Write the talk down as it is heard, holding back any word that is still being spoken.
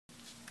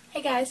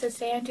Hey guys, so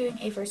today I'm doing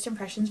a first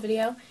impressions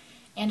video,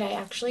 and I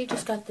actually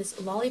just got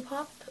this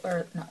lollipop,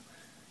 or no,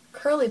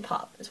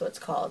 Curlipop is what it's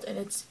called, and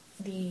it's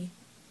the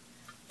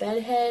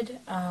Bedhead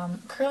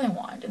curling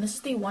wand, and this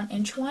is the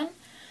 1-inch one,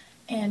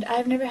 and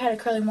I've never had a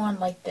curling wand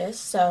like this,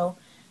 so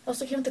it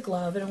also came with the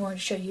glove, and I'm going to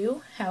show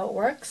you how it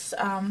works.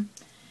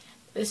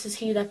 This is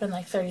heated up in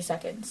like 30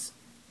 seconds.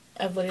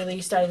 I've literally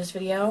started this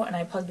video, and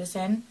I plugged this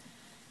in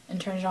and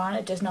turned it on.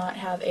 It does not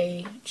have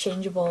a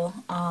changeable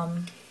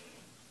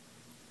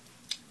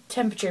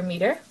temperature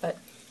meter, but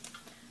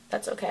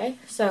that's okay.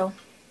 So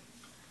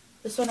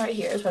this one right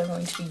here is what I'm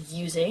going to be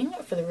using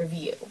for the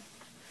review.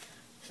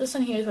 So this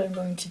one here is what I'm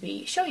going to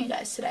be showing you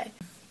guys today.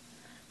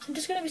 So I'm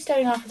just going to be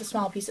starting off with a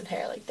small piece of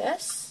hair like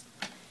this,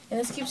 and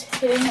this keeps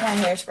hitting my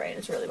hairspray and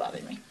it's really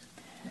bothering me.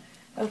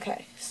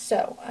 Okay,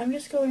 so I'm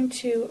just going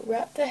to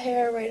wrap the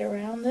hair right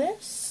around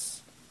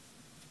this.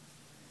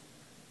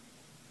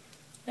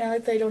 And I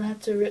like that I don't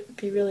have to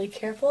be really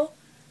careful,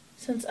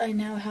 since I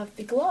now have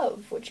the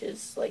glove, which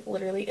is like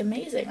literally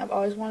amazing. I've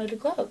always wanted a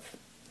glove,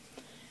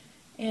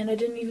 and I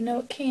didn't even know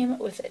it came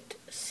with it.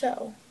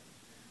 So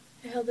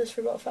I held this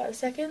for about 5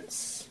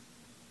 seconds,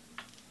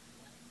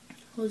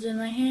 hold it in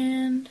my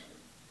hand,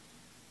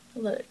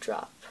 let it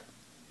drop,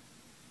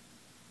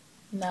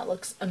 and that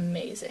looks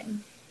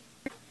amazing,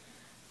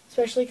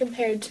 especially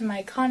compared to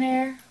my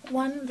Conair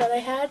one that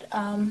I had.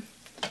 I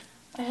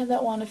had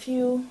that one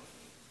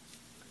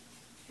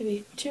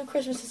maybe 2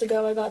 Christmases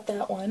ago. I got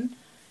that one.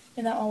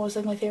 And that one was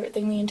like my favorite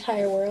thing in the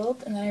entire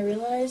world. And then I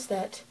realized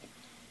that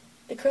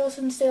the curls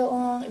didn't stay that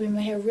long. I mean,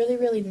 my hair really,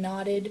 really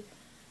knotted.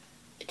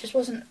 It just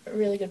wasn't a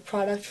really good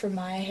product for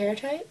my hair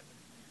type.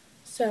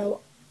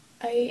 So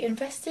I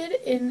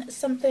invested in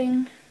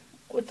something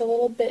with a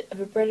little bit of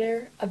a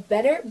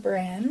better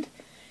brand.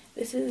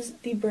 This is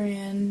the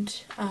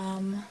brand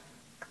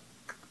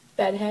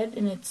Bedhead,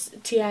 and it's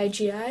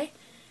TIGI,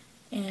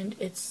 and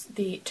it's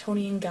the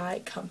Toni & Guy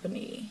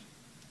company.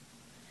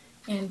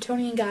 And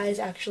Toni & Guy is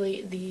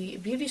actually the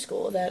beauty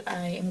school that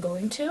I am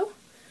going to.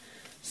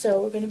 So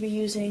we're going to be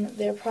using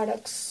their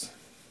products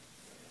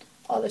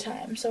all the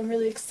time. So I'm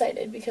really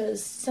excited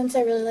because since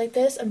I really like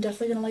this, I'm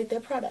definitely going to like their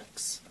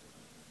products.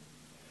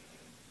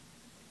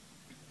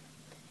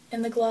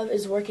 And the glove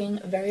is working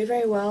very,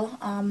 very well.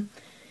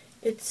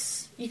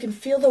 You can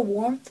feel the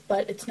warmth,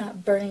 but it's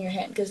not burning your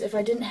hand. Because if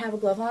I didn't have a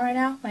glove on right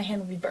now, my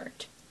hand would be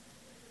burnt.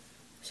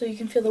 So you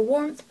can feel the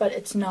warmth, but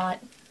it's not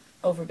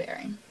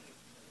overbearing.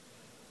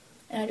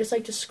 And I just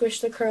like to squish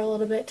the curl a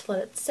little bit to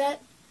let it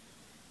set.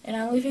 And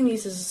I'm leaving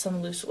these as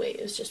some loose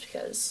waves just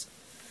because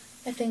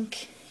I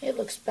think it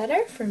looks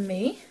better for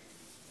me.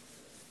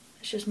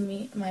 It's just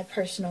my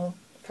personal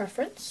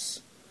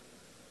preference.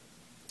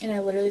 And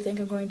I literally think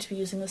I'm going to be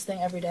using this thing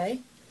every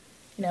day.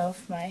 You know,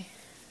 if my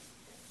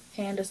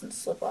hand doesn't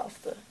slip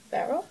off the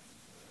barrel.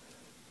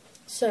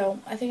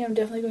 So I think I'm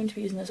definitely going to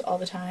be using this all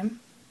the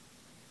time.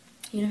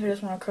 You know who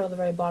doesn't want to curl the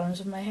very bottoms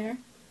of my hair?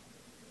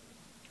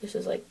 This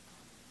is like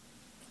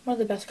one of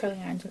the best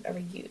curling irons I've ever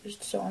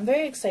used. So I'm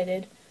very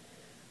excited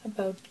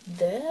about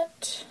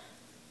that.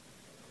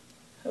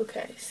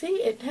 Okay, see,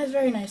 it has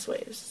very nice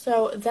waves.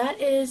 So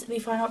that is the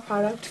final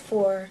product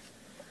for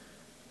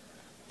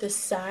this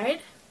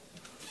side.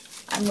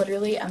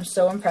 I'm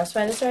so impressed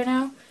by this right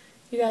now.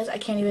 You guys, I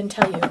can't even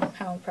tell you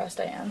how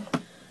impressed I am.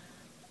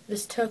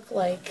 This took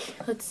like,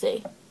 let's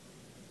see,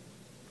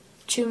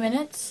 2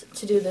 minutes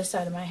to do this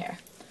side of my hair.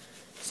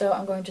 So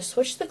I'm going to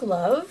switch the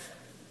glove.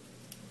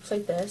 Looks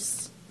like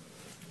this.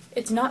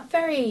 It's not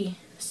very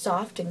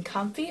soft and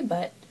comfy,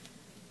 but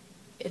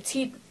it's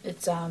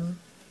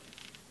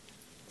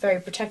very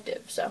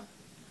protective, so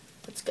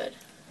that's good.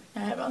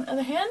 Now I have it on the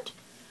other hand,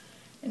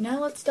 and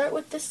now let's start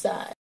with this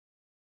side.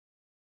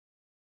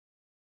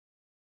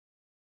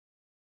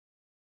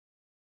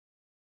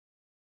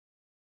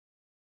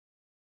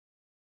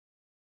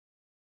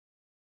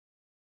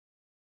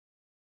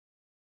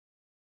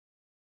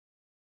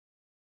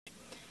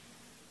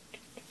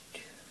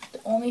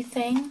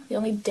 The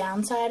only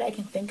downside I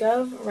can think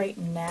of right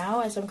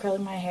now as I'm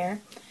curling my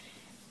hair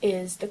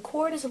is the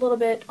cord is a little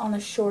bit on the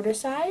shorter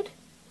side,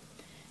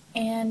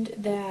 and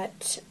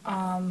that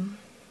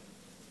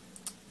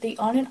the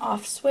on and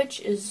off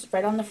switch is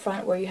right on the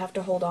front where you have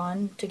to hold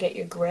on to get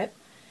your grip,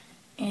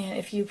 and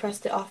if you press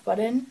the off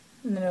button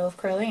in the middle of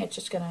curling, it's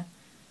just gonna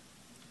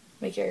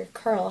make your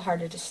curl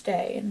harder to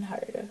stay and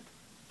harder to,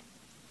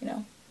 you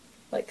know,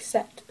 like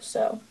set.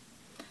 So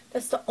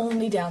that's the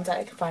only downside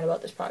I can find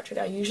about this product right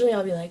now. Usually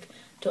I'll be like,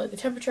 don't like the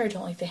temperature, I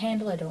don't like the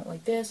handle, I don't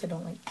like this, I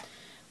don't like...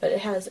 But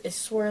it has a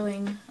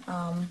swirling,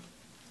 has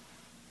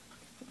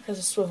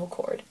a swivel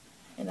cord,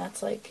 and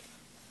that's like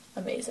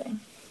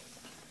amazing.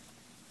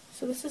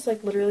 So this is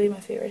like literally my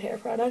favorite hair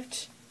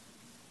product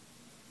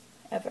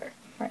ever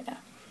right now.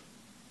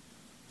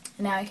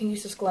 And now I can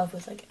use this glove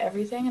with like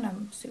everything, and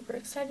I'm super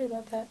excited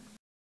about that.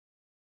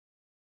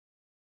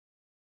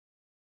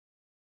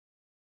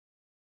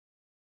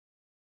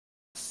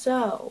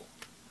 So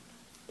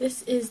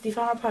This is the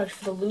final product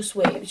for the loose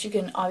waves. You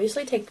can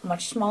obviously take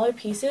much smaller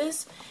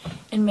pieces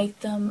and make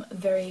them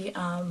very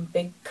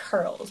big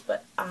curls,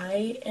 but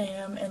I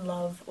am in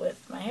love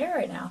with my hair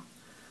right now.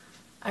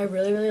 I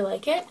really, really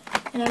like it,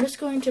 and I'm just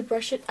going to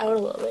brush it out a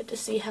little bit to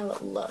see how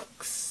it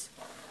looks.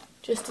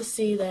 Just to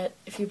see that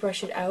if you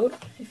brush it out,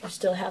 if you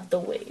still have the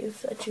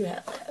wave that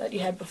you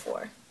had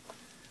before.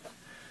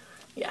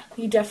 Yeah,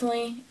 you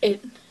definitely,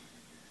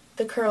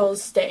 the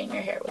curls stay in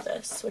your hair with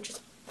this, which is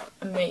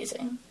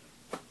amazing.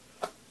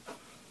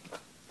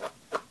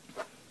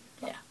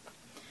 Yeah.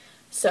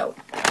 So,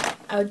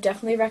 I would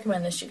definitely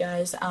recommend this, you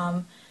guys.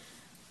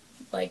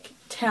 Like,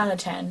 10 out of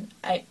 10.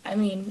 I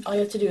mean, all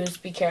you have to do is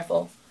be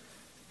careful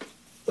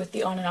with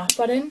the on and off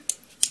button.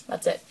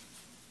 That's it.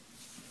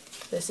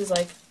 This is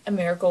like a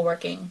miracle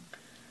working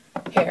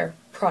hair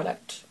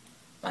product.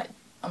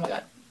 Oh my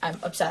god, I'm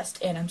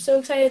obsessed, and I'm so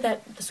excited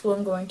that the school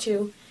I'm going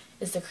to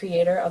is the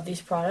creator of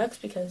these products,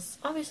 because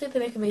obviously they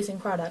make amazing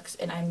products,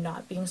 and I'm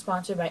not being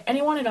sponsored by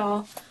anyone at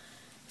all,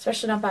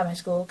 especially not by my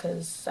school,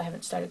 because I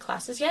haven't started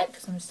classes yet,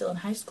 because I'm still in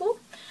high school.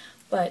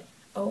 But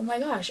oh my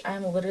gosh,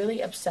 I'm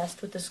literally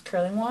obsessed with this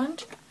curling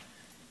wand,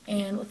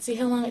 and let's see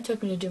how long it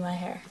took me to do my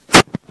hair.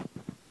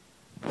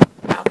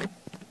 Wow.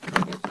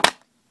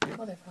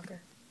 Motherfucker.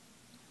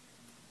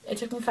 It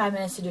took me 5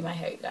 minutes to do my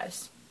hair, you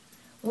guys.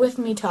 With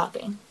me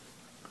talking.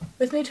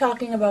 With me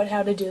talking about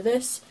how to do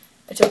this,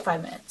 it took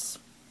 5 minutes.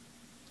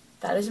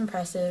 That is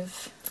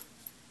impressive.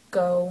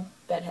 Go,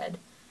 Bedhead.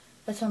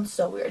 That sounds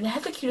so weird. And it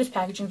had the cutest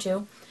packaging,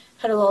 too.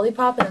 It had a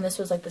lollipop, and then this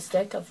was like the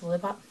stick of the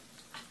lollipop.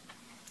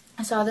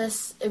 I saw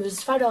this. It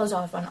was $5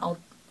 off on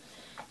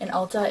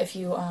Ulta if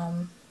you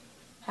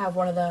have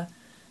one of the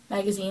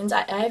magazines.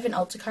 I have an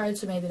Ulta card,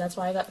 so maybe that's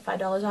why I got the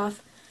 $5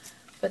 off.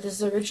 But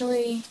this is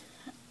originally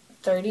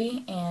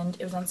 $30, and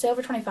it was on sale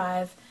for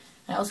 $25.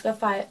 And I also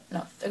got I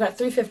got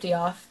 $3.50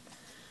 off.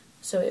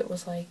 So it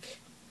was like,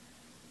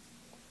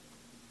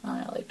 I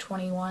don't know, like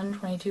 21,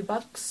 22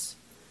 bucks.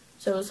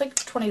 So it was like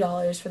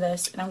 $20 for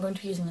this, and I'm going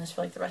to be using this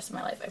for like the rest of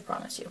my life, I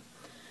promise you.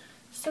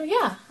 So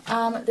yeah,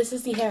 this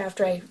is the hair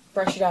after I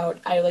brush it out.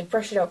 I like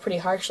brush it out pretty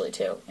harshly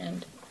too,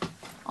 and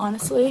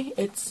honestly,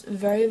 it's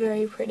very,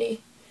 very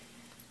pretty.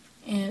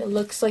 And it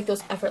looks like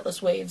those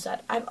effortless waves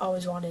that I've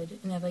always wanted,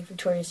 and they're like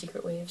Victoria's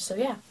Secret waves. So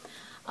yeah,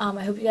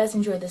 I hope you guys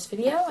enjoyed this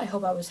video. I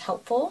hope I was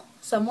helpful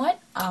somewhat,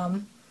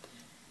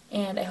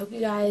 and I hope you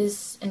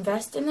guys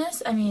invest in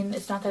this. I mean,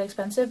 it's not that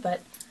expensive,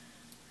 but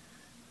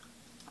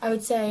I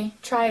would say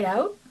try it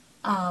out.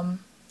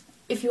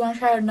 If you want to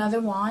try out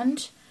another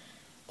wand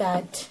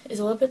that is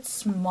a little bit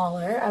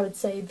smaller, I would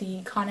say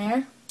the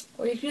Conair,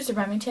 or you could use the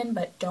Remington,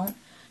 but don't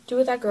do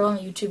what that girl in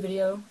the YouTube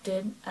video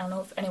did. I don't know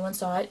if anyone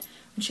saw it,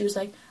 when she was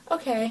like,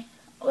 okay,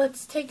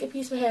 let's take a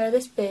piece of hair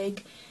this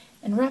big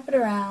and wrap it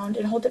around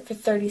and hold it for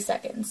 30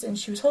 seconds. And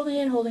she was holding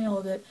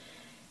it,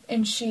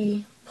 and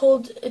she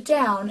pulled it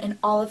down, and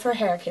all of her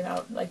hair came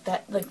out like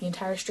that, like the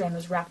entire strand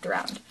was wrapped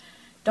around.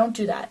 Don't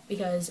do that,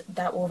 because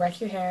that will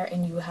wreck your hair,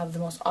 and you will have the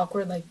most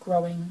awkward, like,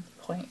 growing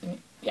point.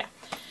 Yeah.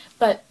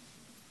 But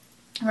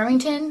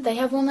Remington, they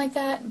have one like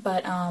that,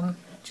 but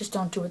just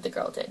don't do what the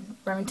girl did.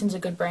 Remington's a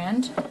good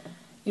brand.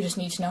 You just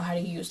need to know how to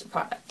use the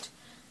product.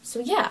 So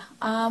yeah,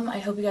 I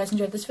hope you guys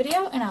enjoyed this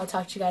video, and I'll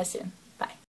talk to you guys soon.